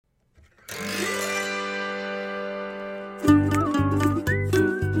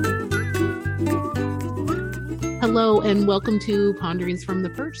Hello, and welcome to Ponderings from the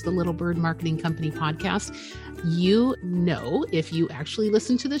Perch, the Little Bird Marketing Company podcast. You know, if you actually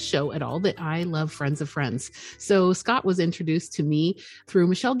listen to the show at all, that I love Friends of Friends. So Scott was introduced to me through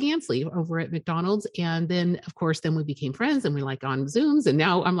Michelle Gansley over at McDonald's. And then, of course, then we became friends and we like on Zooms. And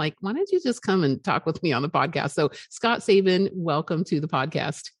now I'm like, why don't you just come and talk with me on the podcast? So Scott Sabin, welcome to the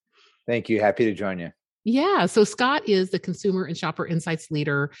podcast. Thank you. Happy to join you. Yeah. So Scott is the consumer and shopper insights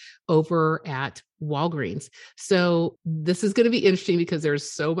leader over at Walgreens. So this is going to be interesting because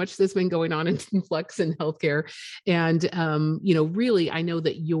there's so much that's been going on in flex and healthcare. And, really, I know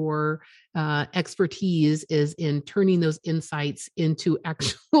that your expertise is in turning those insights into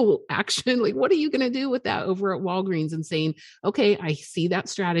actual action. Like, what are you going to do with that over at Walgreens and saying, okay, I see that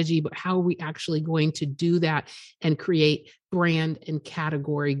strategy, but how are we actually going to do that and create brand and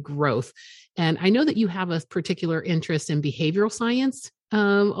category growth? And I know that you have a particular interest in behavioral science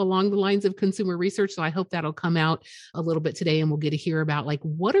along the lines of consumer research. So I hope that'll come out a little bit today and we'll get to hear about like,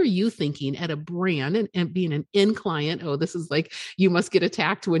 what are you thinking at a brand and being an end client? Oh, this is like, you must get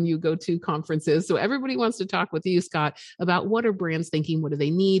attacked when you go to conferences. So everybody wants to talk with you, Scott, about what are brands thinking? What do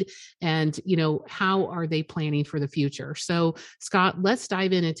they need? And, how are they planning for the future? So Scott, let's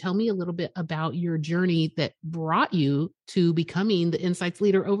dive in and tell me a little bit about your journey that brought you to becoming the insights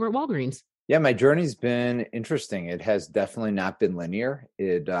leader over at Walgreens. Yeah, my journey's been interesting. It has definitely not been linear.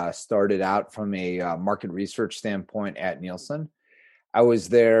 It started out from a market research standpoint at Nielsen. I was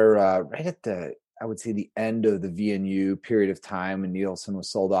there right at I would say the end of the VNU period of time, and Nielsen was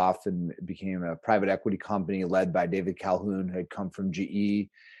sold off and became a private equity company led by David Calhoun, who had come from GE.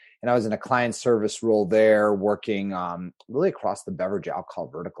 And I was in a client service role there, working really across the beverage alcohol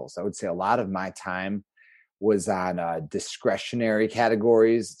verticals. I would say a lot of my time was on discretionary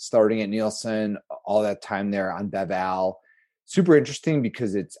categories, starting at Nielsen, all that time there on BevAl. Super interesting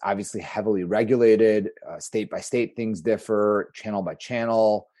because it's obviously heavily regulated, state by state things differ, channel by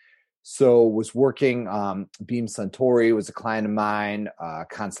channel. So was working, Beam Suntory was a client of mine,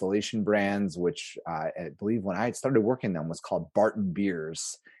 Constellation Brands, which I believe when I started working them was called Barton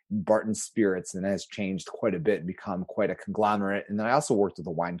Beers, Barton Spirits, and that has changed quite a bit and become quite a conglomerate. And then I also worked with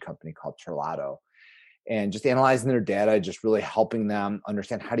a wine company called Terlato. And just analyzing their data, just really helping them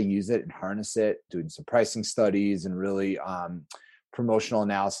understand how to use it and harness it, doing some pricing studies and really promotional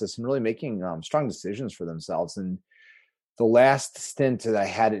analysis and really making strong decisions for themselves. And the last stint that I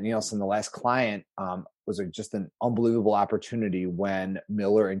had at Nielsen, the last client, was just an unbelievable opportunity when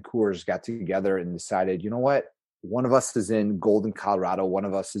Miller and Coors got together and decided, you know what, one of us is in Golden, Colorado, one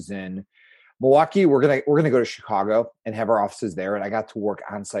of us is in Milwaukee. We're gonna go to Chicago and have our offices there. And I got to work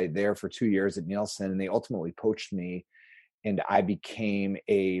on site there for 2 years at Nielsen, and they ultimately poached me, and I became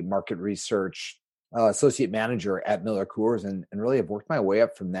a market research associate manager at Miller Coors, and really have worked my way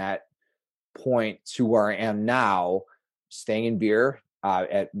up from that point to where I am now, staying in beer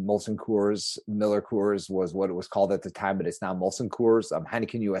at Molson Coors. Miller Coors was what it was called at the time, but it's now Molson Coors.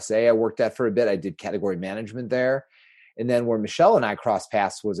 Heineken USA I worked at for a bit. I did category management there. And then where Michelle and I crossed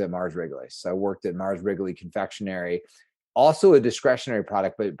paths was at Mars Wrigley. So I worked at Mars Wrigley Confectionery, also a discretionary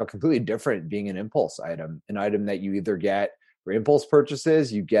product, but completely different, being an impulse item, an item that you either get for impulse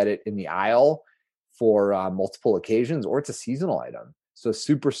purchases, you get it in the aisle for multiple occasions, or it's a seasonal item. So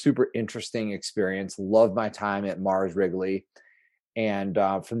super, super interesting experience. Loved my time at Mars Wrigley. And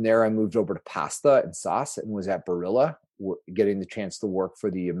from there, I moved over to pasta and sauce and was at Barilla, getting the chance to work for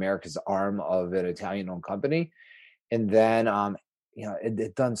the America's arm of an Italian-owned company. And then,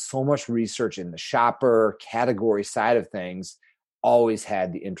 it done so much research in the shopper category side of things, always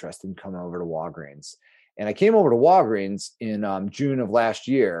had the interest in coming over to Walgreens. And I came over to Walgreens in June of last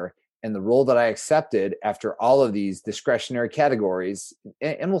year, and the role that I accepted after all of these discretionary categories,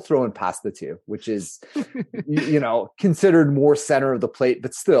 and we'll throw in pasta too, which is, considered more center of the plate,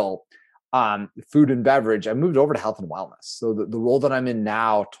 but still food and beverage, I moved over to health and wellness. So the role that I'm in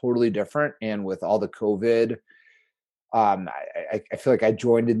now, totally different. And with all the COVID, I feel like I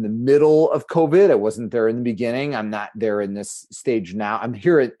joined in the middle of COVID. I wasn't there in the beginning. I'm not there in this stage now. I'm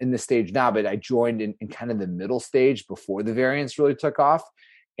here in this stage now, but I joined in kind of the middle stage before the variants really took off.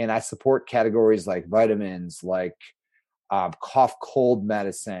 And I support categories like vitamins, like cough, cold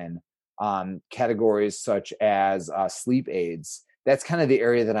medicine, categories such as sleep aids. That's kind of the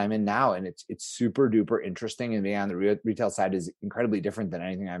area that I'm in now. And it's super duper interesting. And being on the retail side is incredibly different than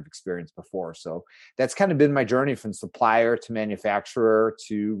anything I've experienced before. So that's kind of been my journey from supplier to manufacturer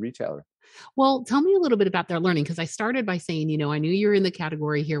to retailer. Well, tell me a little bit about their learning because I started by saying, I knew you're in the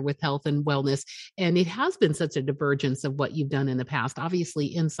category here with health and wellness, and it has been such a divergence of what you've done in the past. Obviously,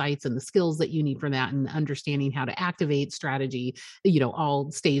 insights and the skills that you need for that and understanding how to activate strategy,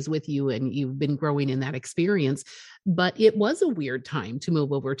 all stays with you and you've been growing in that experience. But it was a weird time to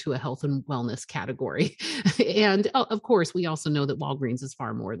move over to a health and wellness category. And of course, we also know that Walgreens is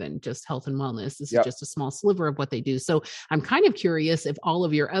far more than just health and wellness. This is Yep. just a small sliver of what they do. So I'm kind of curious if all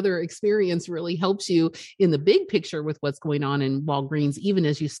of your other experience really helps you in the big picture with what's going on in Walgreens, even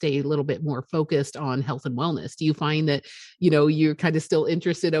as you stay a little bit more focused on health and wellness. Do you find that, you're kind of still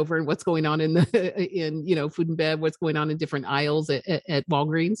interested over in what's going on in food and bev, what's going on in different aisles at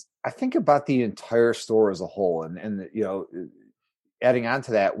Walgreens? I think about the entire store as a whole, and adding on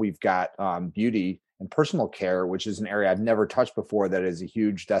to that, we've got beauty and personal care, which is an area I've never touched before. That is a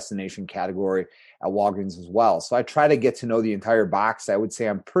huge destination category at Walgreens as well. So I try to get to know the entire box. I would say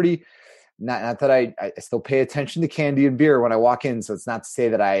I'm pretty not that I still pay attention to candy and beer when I walk in. So it's not to say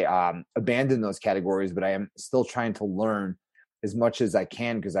that I abandon those categories, but I am still trying to learn as much as I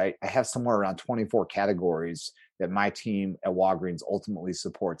can because I have somewhere around 24 categories that my team at Walgreens ultimately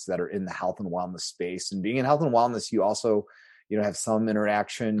supports that are in the health and wellness space. And being in health and wellness, you also, have some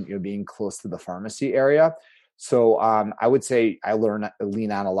interaction, being close to the pharmacy area. So I would say I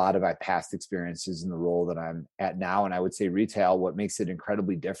lean on a lot of my past experiences in the role that I'm at now. And I would say retail, what makes it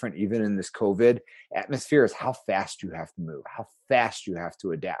incredibly different, even in this COVID atmosphere, is how fast you have to move, how fast you have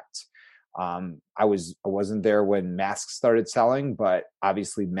to adapt. I wasn't there when masks started selling, but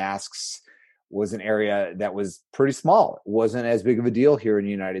obviously masks was an area that was pretty small. It wasn't as big of a deal here in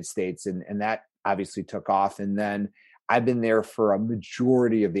the United States. And that obviously took off. And then I've been there for a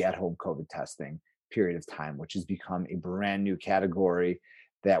majority of the at-home COVID testing period of time, which has become a brand new category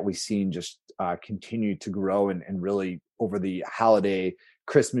that we've seen just continue to grow and really over the holiday,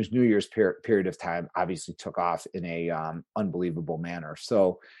 Christmas, New Year's period of time, obviously took off in a unbelievable manner.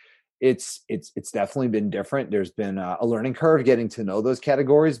 So it's definitely been different. There's been a learning curve getting to know those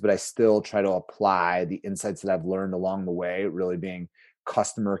categories, but I still try to apply the insights that I've learned along the way, really being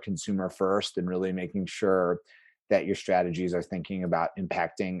customer consumer first and really making sure that your strategies are thinking about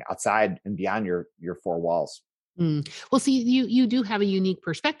impacting outside and beyond your four walls. Well, see, you do have a unique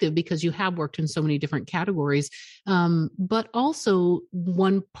perspective because you have worked in so many different categories. But also,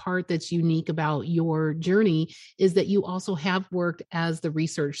 one part that's unique about your journey is that you also have worked as the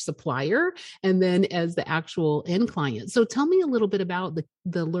research supplier and then as the actual end client. So, tell me a little bit about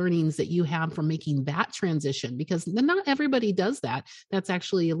the learnings that you have from making that transition, because not everybody does that. That's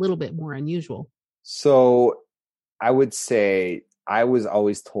actually a little bit more unusual. So, I would say I was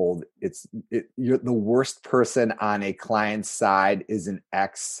always told you're the worst person on a client's side is an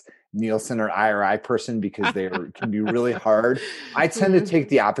ex Nielsen or IRI person because they can be really hard. I tend to take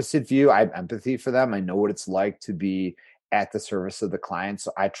the opposite view. I have empathy for them. I know what it's like to be at the service of the client.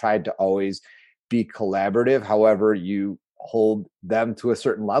 So I tried to always be collaborative. However, you hold them to a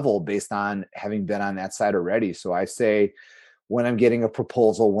certain level based on having been on that side already. So I say when I'm getting a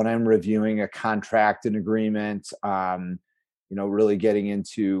proposal, when I'm reviewing a contract, an agreement, really getting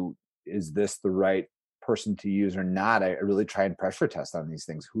into, is this the right person to use or not? I really try and pressure test on these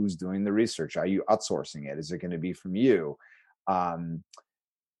things. Who's doing the research? Are you outsourcing it? Is it going to be from you?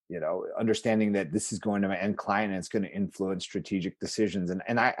 Understanding that this is going to my end client and it's going to influence strategic decisions.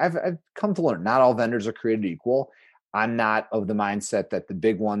 And I've come to learn not all vendors are created equal. I'm not of the mindset that the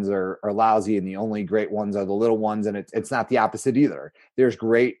big ones are lousy and the only great ones are the little ones. And it's not the opposite either. There's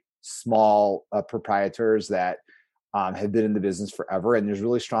great small proprietors that have been in the business forever. And there's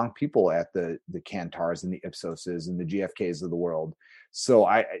really strong people at the Kantars and the Ipsoses and the GFKs of the world. So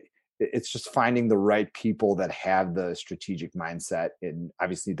it's just finding the right people that have the strategic mindset and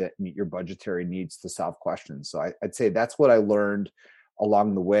obviously that meet your budgetary needs to solve questions. So I'd say that's what I learned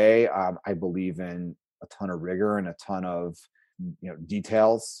along the way. I believe in a ton of rigor and a ton of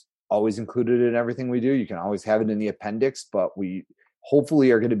details always included in everything we do. You can always have it in the appendix, but we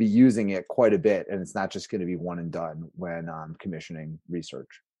hopefully are going to be using it quite a bit. And it's not just going to be one and done when commissioning research.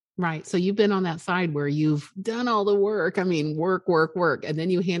 Right. So you've been on that side where you've done all the work. I mean, work, work, work. And then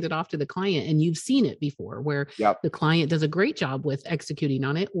you hand it off to the client and you've seen it before where Yep. the client does a great job with executing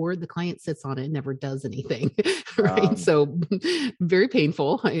on it or the client sits on it and never does anything. Right. So very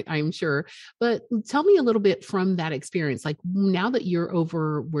painful, I'm sure. But tell me a little bit from that experience. Like now that you're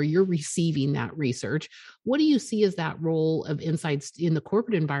over where you're receiving that research, what do you see as that role of insights in the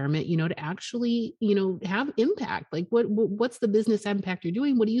corporate environment, to actually, have impact? Like what's the business impact you're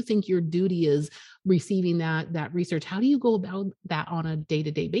doing? What do you think your duty is receiving that research? How do you go about that on a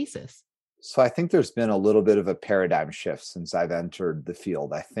day-to-day basis? So I think there's been a little bit of a paradigm shift since I've entered the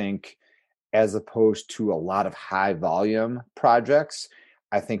field. I think as opposed to a lot of high volume projects.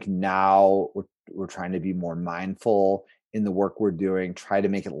 I think now we're trying to be more mindful in the work we're doing, try to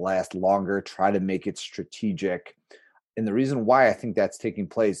make it last longer, try to make it strategic. And the reason why I think that's taking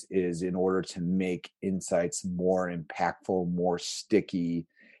place is in order to make insights more impactful, more sticky,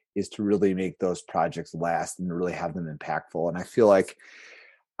 is to really make those projects last and really have them impactful. And I feel like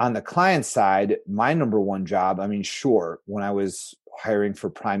on the client side, my number one job, I mean, sure, when I was hiring for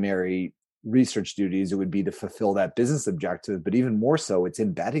primary research duties, it would be to fulfill that business objective. But even more so, it's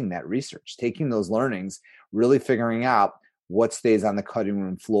embedding that research, taking those learnings, really figuring out what stays on the cutting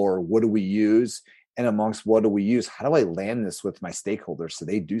room floor, what do we use, and amongst what do we use, how do I land this with my stakeholders so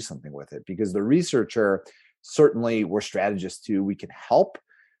they do something with it? Because the researcher, certainly we're strategists too, we can help,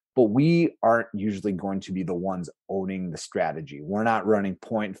 but we aren't usually going to be the ones owning the strategy. We're not running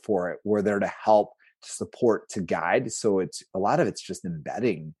point for it. We're there to help, to support, to guide. So it's a lot of it's just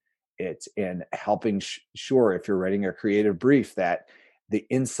embedding it and helping sure if you're writing a creative brief that the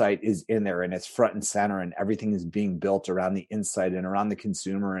insight is in there and it's front and center and everything is being built around the insight and around the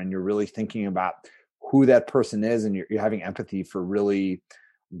consumer. And you're really thinking about who that person is and you're having empathy for really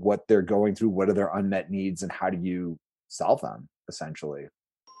what they're going through, what are their unmet needs, and how do you solve them, essentially.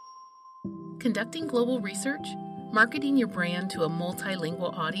 Conducting global research, marketing your brand to a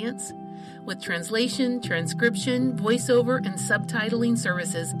multilingual audience, with translation, transcription, voiceover, and subtitling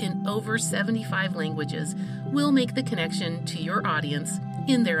services in over 75 languages, will make the connection to your audience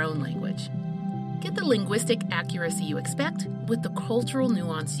in their own language. Get the linguistic accuracy you expect with the cultural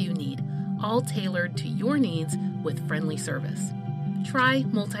nuance you need, all tailored to your needs with friendly service. Try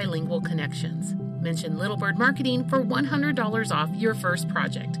Multilingual Connections. Mention Little Bird Marketing for $100 off your first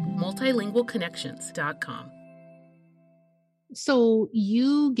project. Multilingualconnections.com. So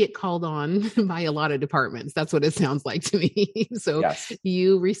you get called on by a lot of departments. That's what it sounds like to me. So yes.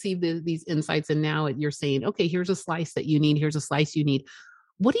 You receive these insights and now you're saying, okay, here's a slice that you need. Here's a slice you need.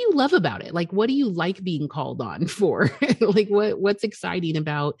 What do you love about it? Like, what do you like being called on for? Like, what's exciting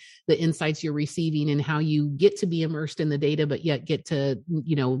about the insights you're receiving and how you get to be immersed in the data, but yet get to,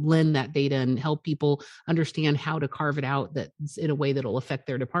 lend that data and help people understand how to carve it out that's in a way that'll affect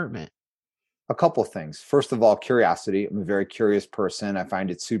their department? A couple of things. First of all, curiosity. I'm a very curious person. I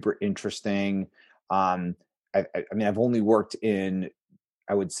find it super interesting. I mean, I've only worked in,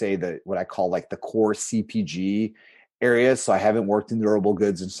 I would say what I call like the core CPG areas. So I haven't worked in durable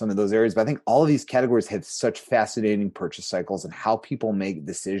goods in some of those areas, but I think all of these categories have such fascinating purchase cycles and how people make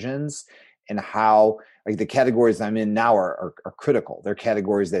decisions and how like the categories I'm in now are critical. They're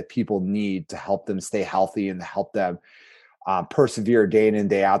categories that people need to help them stay healthy and to help them persevere day in and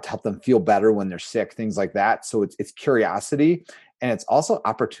day out, to help them feel better when they're sick, things like that. So it's curiosity and it's also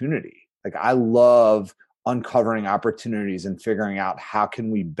opportunity. Like I love uncovering opportunities and figuring out how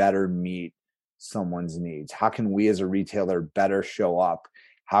can we better meet someone's needs? How can we as a retailer better show up?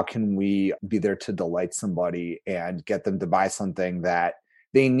 How can we be there to delight somebody and get them to buy something that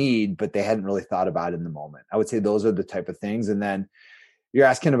they need, but they hadn't really thought about in the moment? I would say those are the type of things. And then you're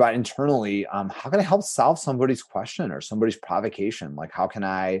asking about internally, how can I help solve somebody's question or somebody's provocation? Like, how can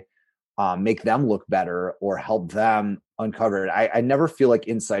I make them look better or help them uncover it? I never feel like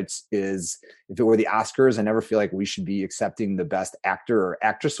Insights is, if it were the Oscars, I never feel like we should be accepting the best actor or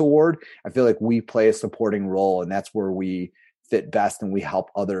actress award. I feel like we play a supporting role and that's where we fit best and we help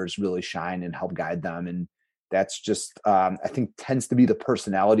others really shine and help guide them. And that's just, I think tends to be the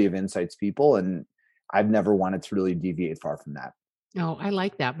personality of Insights people. And I've never wanted to really deviate far from that. Oh, I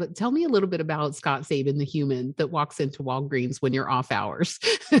like that. But tell me a little bit about Scott Sabin, the human that walks into Walgreens when you're off hours.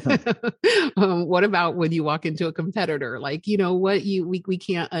 What about when you walk into a competitor? Like, we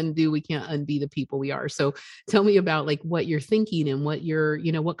can't undo, we can't unbe the people we are. So tell me about like what you're thinking and what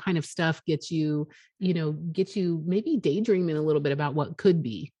what kind of stuff gets you maybe daydreaming a little bit about what could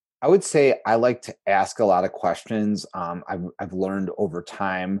be. I would say I like to ask a lot of questions. I've learned over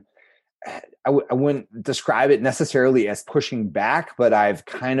time. I wouldn't describe it necessarily as pushing back, but I've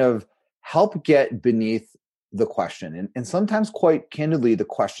kind of helped get beneath the question. And sometimes quite candidly, the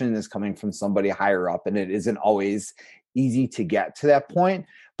question is coming from somebody higher up and it isn't always easy to get to that point.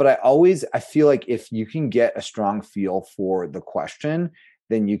 But I feel like if you can get a strong feel for the question,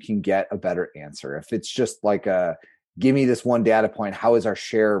 then you can get a better answer. If it's just like give me this one data point, how is our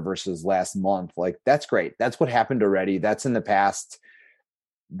share versus last month? Like, that's great. That's what happened already. That's in the past.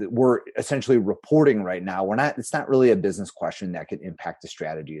 We're essentially reporting right now. It's not really a business question that could impact the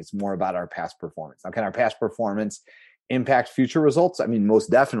strategy. It's more about our past performance. Now, can our past performance impact future results? I mean, most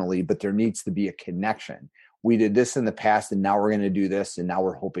definitely, but there needs to be a connection. We did this in the past and now we're going to do this and now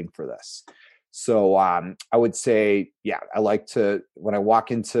we're hoping for this. So I would say, yeah, I like to, when I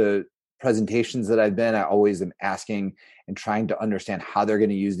walk into presentations that I've been, I always am asking and trying to understand how they're going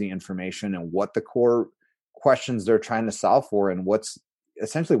to use the information and what the core questions they're trying to solve for, and what's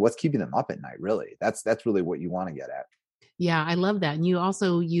keeping them up at night. Really, that's really what you want to get at. Yeah, I love that. And you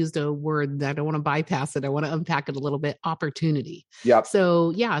also used a word that I don't want to bypass it. I want to unpack it a little bit, opportunity. Yep.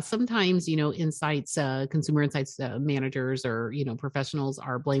 So yeah, sometimes, insights, consumer insights managers or, professionals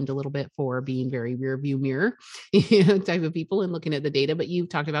are blamed a little bit for being very rear view mirror type of people and looking at the data. But you've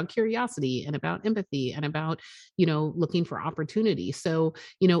talked about curiosity and about empathy and about, looking for opportunity. So,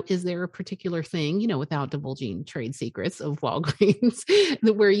 is there a particular thing, without divulging trade secrets of Walgreens,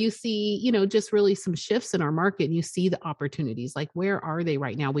 where you see, just really some shifts in our market and you see the opportunities? Like, where are they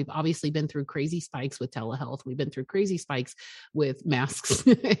right now? We've obviously been through crazy spikes with telehealth. We've been through crazy spikes with masks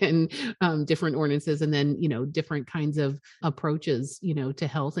and different ordinances, and then, different kinds of approaches, to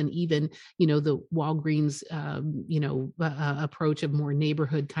health. And even, the Walgreens, approach of more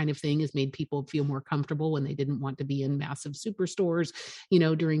neighborhood kind of thing has made people feel more comfortable when they didn't want to be in massive superstores,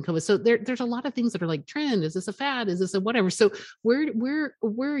 during COVID. So there's a lot of things that are like, trend. Is this a fad? Is this a whatever? So where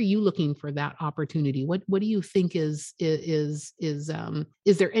are you looking for that opportunity? What do you think is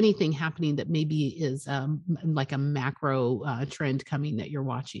there anything happening that maybe is like a macro trend coming that you're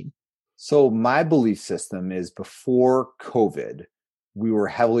watching? So my belief system is, before COVID, we were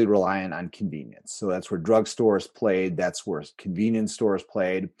heavily reliant on convenience. So that's where drugstores played. That's where convenience stores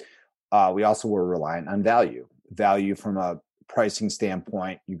played. We also were reliant on value from a pricing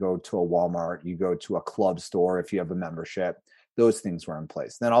standpoint. You go to a Walmart, you go to a club store if you have a membership, those things were in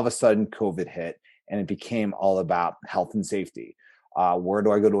place. Then all of a sudden COVID hit, and it became all about health and safety. Where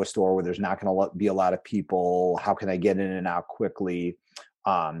do I go to a store where there's not going to be a lot of people? How can I get in and out quickly?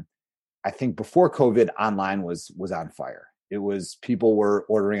 I think before COVID, online was on fire. It was, people were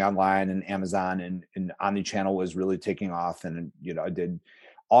ordering online, and Amazon and omnichannel was really taking off. And, I did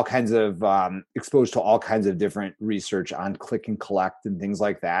all kinds of, exposed to all kinds of different research on click and collect and things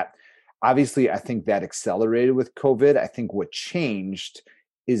like that. Obviously, I think that accelerated with COVID. I think what changed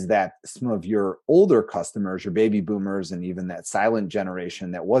is that some of your older customers, your baby boomers, and even that silent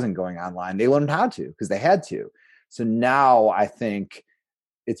generation that wasn't going online, they learned how to because they had to. So now I think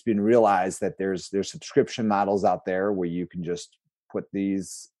it's been realized that there's subscription models out there where you can just put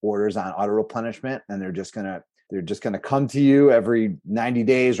these orders on auto replenishment, and they're just gonna come to you every 90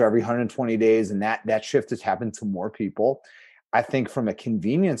 days or every 120 days, and that shift has happened to more people. I think from a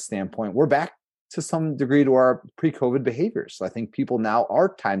convenience standpoint, we're back to some degree to our pre-COVID behaviors. So I think people now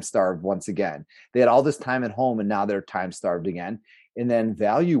are time starved once again. They had all this time at home, and now they're time starved again. And then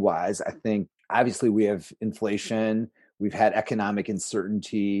value-wise, I think obviously we have inflation, we've had economic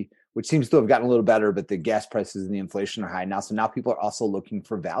uncertainty, which seems to have gotten a little better, but the gas prices and the inflation are high now. So now people are also looking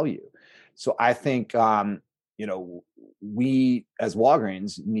for value. So I think, we as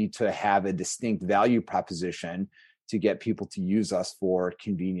Walgreens need to have a distinct value proposition to get people to use us for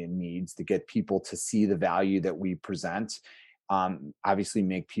convenient needs, to get people to see the value that we present, obviously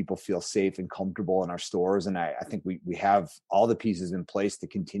make people feel safe and comfortable in our stores. And I think we have all the pieces in place to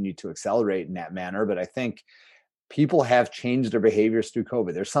continue to accelerate in that manner. But I think people have changed their behaviors through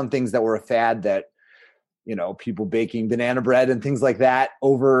COVID. There's some things that were a fad that, people baking banana bread and things like that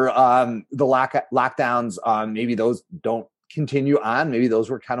over the lockdowns. Maybe those don't continue on. Maybe those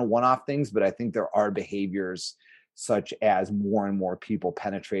were kind of one-off things, but I think there are behaviors such as more and more people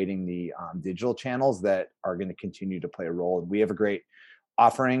penetrating the digital channels that are going to continue to play a role. And we have a great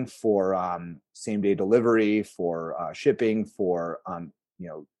offering for same-day delivery, for shipping, for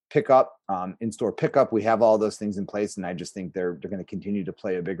pickup, in-store pickup. We have all those things in place, and I just think they're going to continue to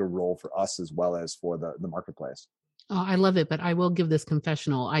play a bigger role for us as well as for the marketplace. Oh, I love it. But I will give this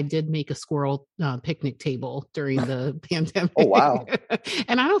confessional. I did make a squirrel picnic table during the pandemic. Oh, wow.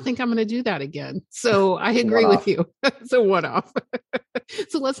 And I don't think I'm going to do that again. So I agree with you. It's a one-off.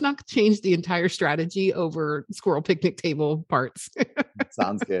 So let's not change the entire strategy over squirrel picnic table parts.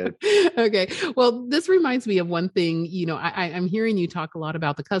 Sounds good. Okay. Well, this reminds me of one thing. I'm hearing you talk a lot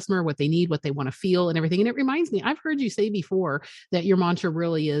about the customer, what they need, what they want to feel and everything. And it reminds me, I've heard you say before that your mantra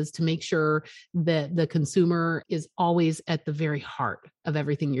really is to make sure that the consumer is always at the very heart of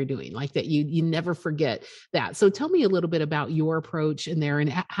everything you're doing, like that you never forget that. So tell me a little bit about your approach in there, and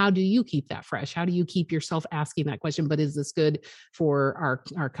how do you keep that fresh? How do you keep yourself asking that question, but is this good for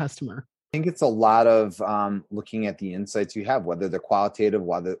our customer? I think it's a lot of looking at the insights you have, whether they're qualitative,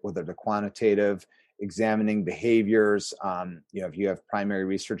 whether they're quantitative, examining behaviors. If you have primary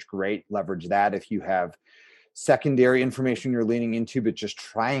research, great, leverage that. If you have secondary information you're leaning into, but just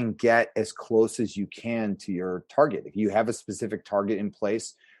try and get as close as you can to your target. If you have a specific target in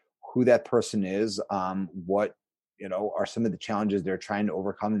place, who that person is, what are some of the challenges they're trying to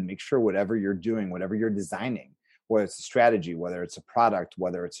overcome, and make sure whatever you're doing, whatever you're designing, whether it's a strategy, whether it's a product,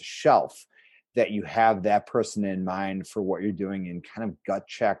 whether it's a shelf, that you have that person in mind for what you're doing, and kind of gut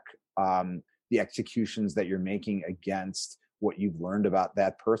check the executions that you're making against what you've learned about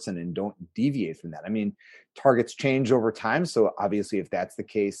that person, and don't deviate from that. I mean, targets change over time. So obviously, if that's the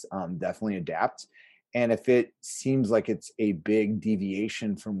case, definitely adapt. And if it seems like it's a big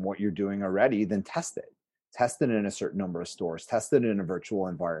deviation from what you're doing already, then test it. Test it in a certain number of stores, test it in a virtual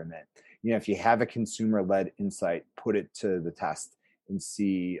environment. If you have a consumer-led insight, put it to the test and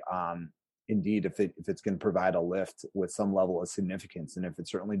see indeed if it's going to provide a lift with some level of significance. And if it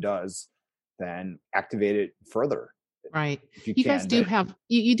certainly does, then activate it further. Right. You guys do have,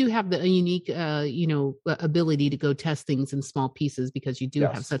 you do have the unique, ability to go test things in small pieces, because you do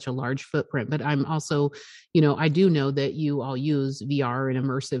have such a large footprint. But I'm also, I do know that you all use VR and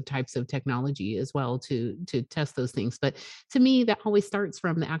immersive types of technology as well to test those things. But to me, that always starts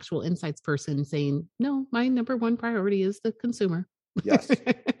from the actual insights person saying, no, my number one priority is the consumer. Yes.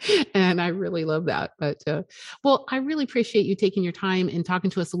 And I really love that. But, well, I really appreciate you taking your time and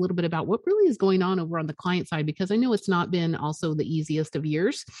talking to us a little bit about what really is going on over on the client side, because I know it's not been also the easiest of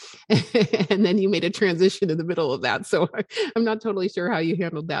years. And then you made a transition in the middle of that. So I'm not totally sure how you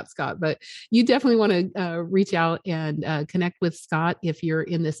handled that, Scott, but you definitely want to reach out and connect with Scott if you're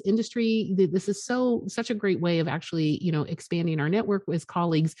in this industry. This is such a great way of actually, expanding our network with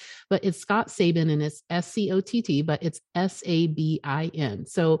colleagues. But it's Scott Sabin, and it's SCOTT, but it's SABIN.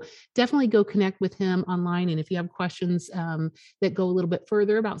 So definitely go connect with him online. And if you have questions that go a little bit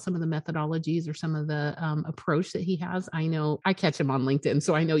further about some of the methodologies or some of the approach that he has, I know I catch him on LinkedIn,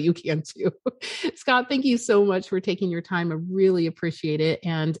 so I know you can too. Scott, thank you so much for taking your time. I really appreciate it.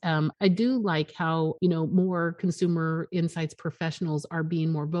 And I do like how, more consumer insights professionals are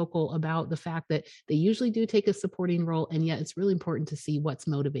being more vocal about the fact that they usually do take a supporting role. And yet it's really important to see what's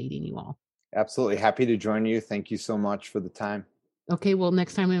motivating you all. Absolutely. Happy to join you. Thank you so much for the time. Okay. Well,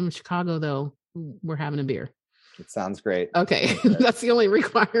 next time I'm in Chicago, though, we're having a beer. It sounds great. Okay. That's the only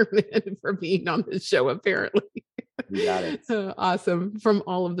requirement for being on this show, apparently. You got it. Awesome. From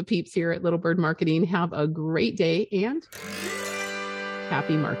all of the peeps here at Little Bird Marketing, have a great day and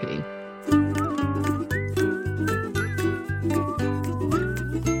happy marketing.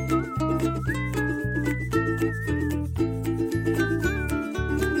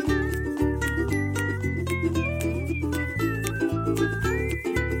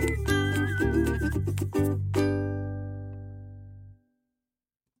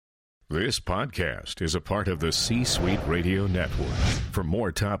 This podcast is a part of the C-Suite Radio Network. For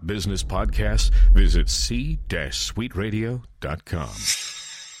more top business podcasts, visit c-suiteradio.com.